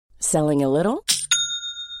Selling a little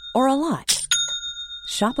or a lot?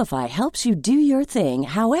 Shopify helps you do your thing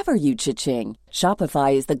however you cha-ching.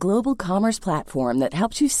 Shopify is the global commerce platform that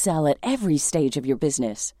helps you sell at every stage of your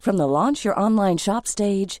business. From the launch your online shop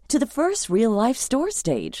stage to the first real-life store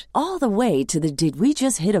stage, all the way to the did we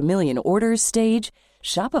just hit a million orders stage.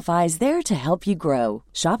 Shopify is there to help you grow.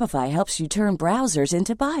 Shopify helps you turn browsers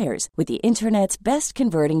into buyers with the internet's best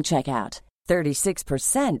converting checkout.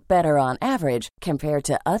 36% better on average compared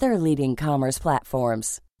to other leading commerce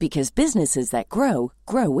platforms. Because businesses that grow,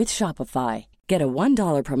 grow with Shopify. Get a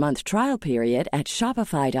 $1 per month trial period at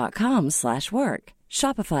shopify.com/work.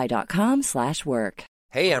 Shopify.com/work.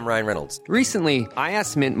 Hey, I'm Ryan Reynolds. Recently, I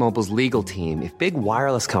asked Mint Mobile's legal team if big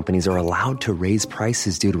wireless companies are allowed to raise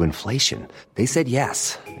prices due to inflation. They said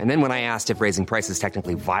yes. And then when I asked if raising prices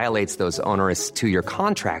technically violates those onerous two-year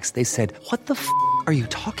contracts, they said, "What the f*** are you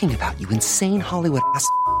talking about, you insane Hollywood ass?"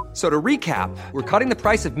 So to recap, we're cutting the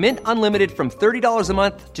price of Mint Unlimited from $30 a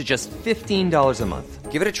month to just $15 a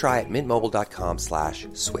month. Give it a try at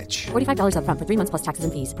mintmobile.com/switch. $45 up front for 3 months plus taxes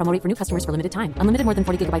and fees. Promo rate for new customers for limited time. Unlimited more than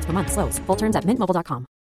 40 gigabytes per month. Slows full terms at mintmobile.com.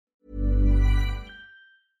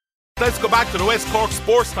 Let's go back to the West Cork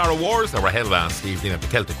Sports Star Awards that were held last evening at the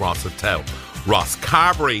Celtic Ross Hotel. Ross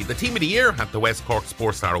Carberry, the Team of the Year at the West Cork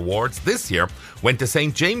Sports Star Awards this year, went to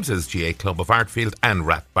St James's GA Club of Artfield and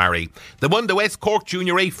Rathbarry. They won the West Cork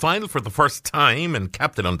Junior A final for the first time, and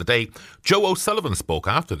captain on the day, Joe O'Sullivan, spoke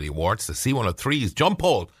after the awards to C103's John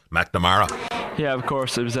Paul McNamara. Yeah, of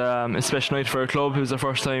course, it was a special night for our club. It was our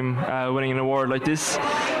first time winning an award like this.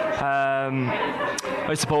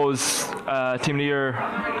 I suppose Team of the Year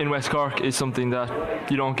in West Cork is something that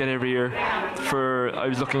you don't get every year. I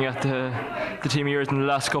was looking at the Team of the Years in the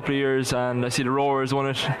last couple of years, and I see the Roars won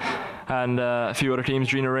it, and a few other teams,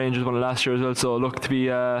 Drina Rangers won it last year as well. So look, to be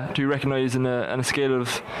recognised in a scale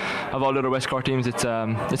of all the other West Cork teams, it's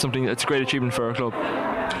something. It's a great achievement for our club.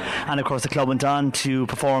 And of course the club went on to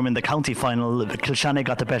perform in the county final. Kilshannig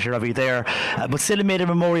got the better of you there, but still it made a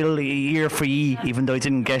memorial year for you, even though you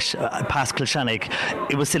didn't get past Kilshannig.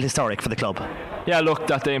 It was still historic for the club. Yeah, look,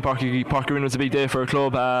 that day in Park Arena was a big day for our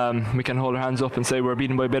club. We can hold our hands up and say we're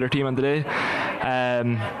beaten by a better team on the day.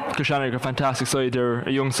 Kilshannig are a fantastic side. They're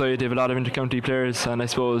a young side. They have a lot of inter-county players, and I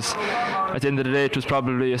suppose at the end of the day it was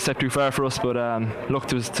probably a step too far for us, but look,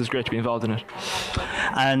 it was great to be involved in it.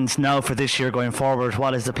 And now for this year going forward,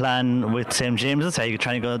 what is the plan with St James's? Are you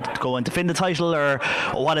trying to go and defend the title, or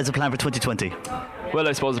what is the plan for 2020? Well,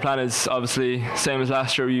 I suppose the plan is obviously same as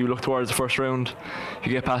last year. You look towards the first round. If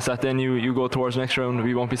you get past that, then you go towards the next round.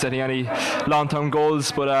 We won't be setting any long-term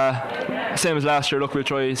goals, but same as last year. Look, we'll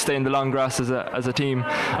try to stay in the long grass as a team.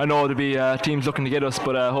 I know there'll be teams looking to get us,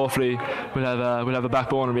 but hopefully we'll have a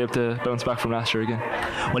backbone and be able to bounce back from last year again.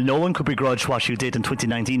 Well, no one could begrudge what you did in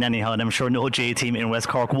 2019 anyhow, and I'm sure no J team in West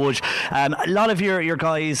Cork would. A lot of your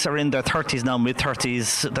guys are in their 30s now,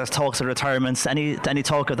 mid-30s. There's talks of retirements. Any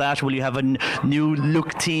talk of that? Will you have a new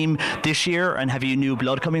look team this year, and have you new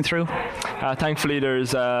blood coming through? Thankfully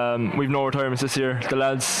there's we've no retirements this year. The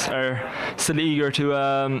lads are still eager to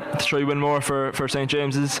try win more for St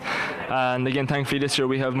James's, and again thankfully this year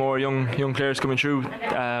we have more young players coming through.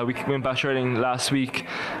 We went back training last week,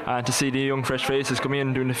 and to see the young fresh faces come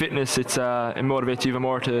in doing the fitness, it motivates you even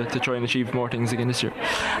more to try and achieve more things again this year.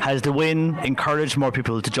 Has the win encouraged more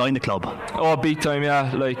people to join the club? Oh, big time,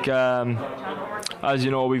 yeah. Like as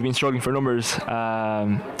you know, we've been struggling for numbers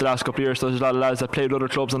the last couple of years. So there's a lot of lads that played with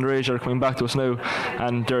other clubs underage that are coming back to us now,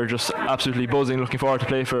 and they're just absolutely buzzing, looking forward to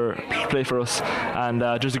play for us. And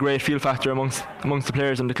there's a great feel factor amongst the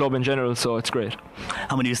players and the club in general. So it's great.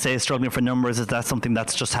 And when you say struggling for numbers, is that something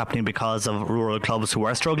that's just happening because of rural clubs who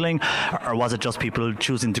are struggling, or was it just people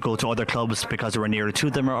choosing to go to other clubs because they were nearer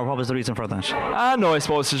to them, or what was the reason for that? No, I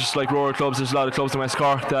suppose it's just like rural clubs. There's a lot of clubs in West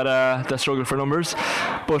Cork that struggle for numbers.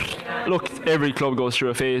 But look, every club goes through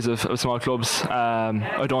a phase of small clubs.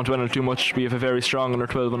 I don't dwell on it too much. We have a very strong under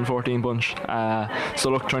 12 and 14 bunch. So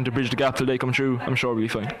look, trying to bridge the gap till they come through, I'm sure we'll be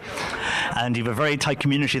fine. And you have a very tight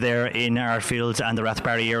community there in Artfield and the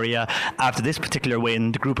Rathbarry area. After this particular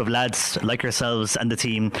win, the group of lads like yourselves and the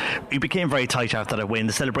team, you became very tight after that win.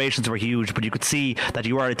 The celebrations were huge, but you could see that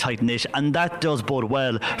you are a tight knit, and that does bode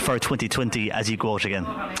well for 2020 as you go out again.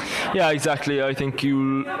 Yeah, exactly. I think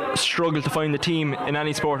you'll struggle to find a team in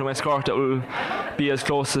any sport in West Cork that will be as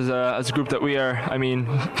close as a group that we are. I mean,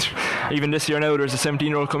 even this year now, there's a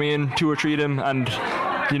 17-year-old coming in, 2 or 3 of them, and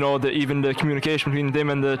you know, even the communication between them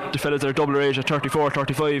and the fellas that are double their age at 34,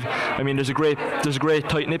 35. I mean, there's a great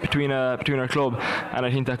tight knit between our club, and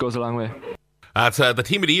I think that goes a long way. At the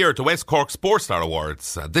Team of the Year at the West Cork Sports Star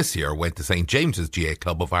Awards this year went to St James's GA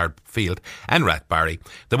Club of Ardfield and Rathbarry.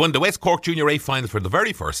 They won the West Cork Junior A final for the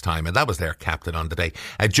very first time, and that was their captain on the day.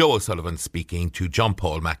 Joe O'Sullivan speaking to John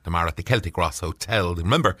Paul McNamara at the Celtic Ross Hotel.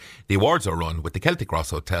 Remember, the awards are run with the Celtic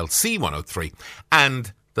Ross Hotel, C103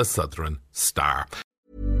 and the Southern Star.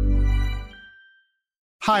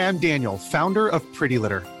 Hi, I'm Daniel, founder of Pretty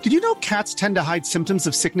Litter. Did you know cats tend to hide symptoms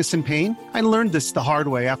of sickness and pain? I learned this the hard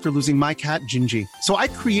way after losing my cat, Gingy. So I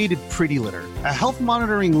created Pretty Litter, a health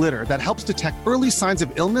monitoring litter that helps detect early signs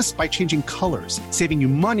of illness by changing colors, saving you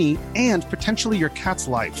money and potentially your cat's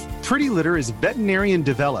life. Pretty Litter is veterinarian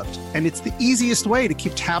developed, and it's the easiest way to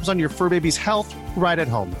keep tabs on your fur baby's health right at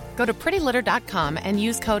home. Go to prettylitter.com and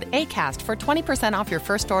use code ACAST for 20% off your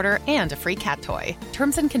first order and a free cat toy.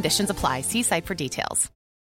 Terms and conditions apply. See site for details.